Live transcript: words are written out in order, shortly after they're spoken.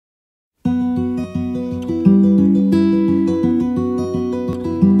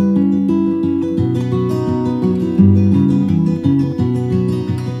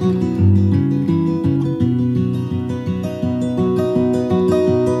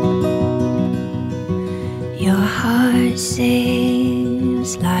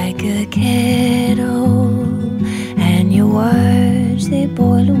sings like a kettle, and your words, they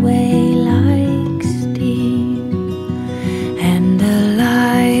boil away like steam, and the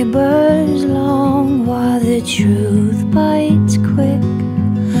lie burns long while the truth bites quick.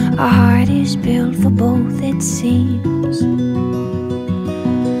 Our heart is built for both, it seems.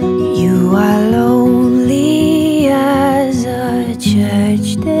 You are lonely as a church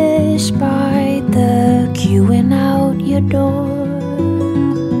despite the queuing out your door.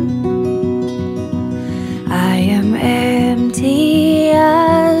 I am empty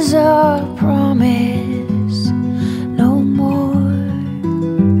as a promise, no more.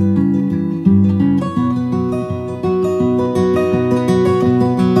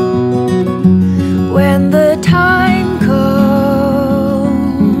 When the time comes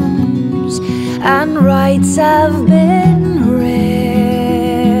and rights have been read,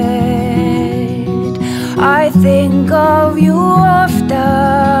 I think of you often,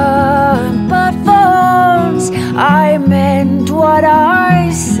 but for once I meant what I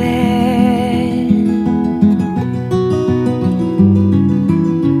said.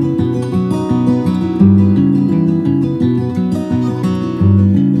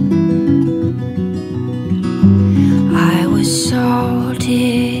 I was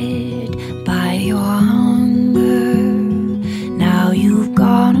salted by your hunger. Now you've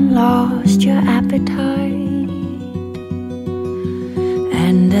gone and lost your appetite,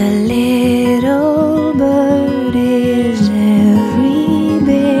 and a little bird is every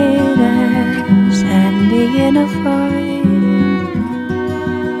bit as handy in a fight.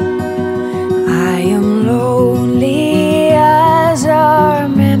 I am lonely as our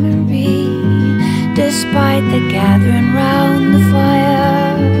memory, despite the gathering round the fire.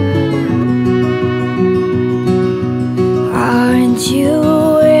 Aren't you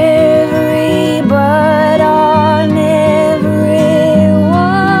every bird on every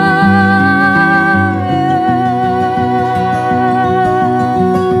wire?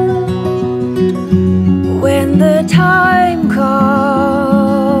 When the time comes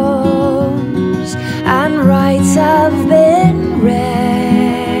and rights have been read,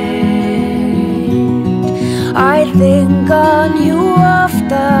 I think on you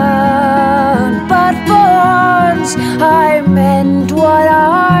often, but for once I meant what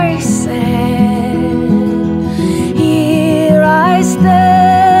I said. Here I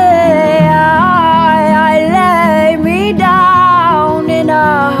stay, I lay me down in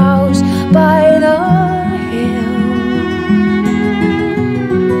a house by the hill.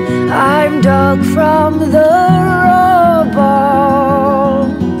 I'm dug from the rubble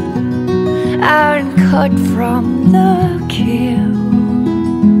and cut from the kill.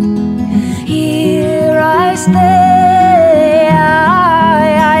 Here I stay,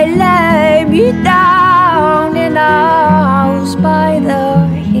 I lay me down in a house by the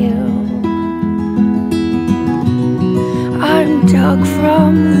hill. I'm dug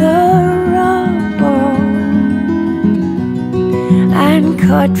from the rubble and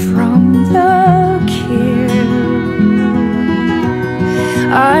cut from the kill.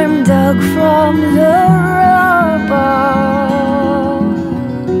 I'm dug from the rubble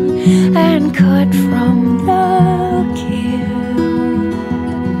and cut from the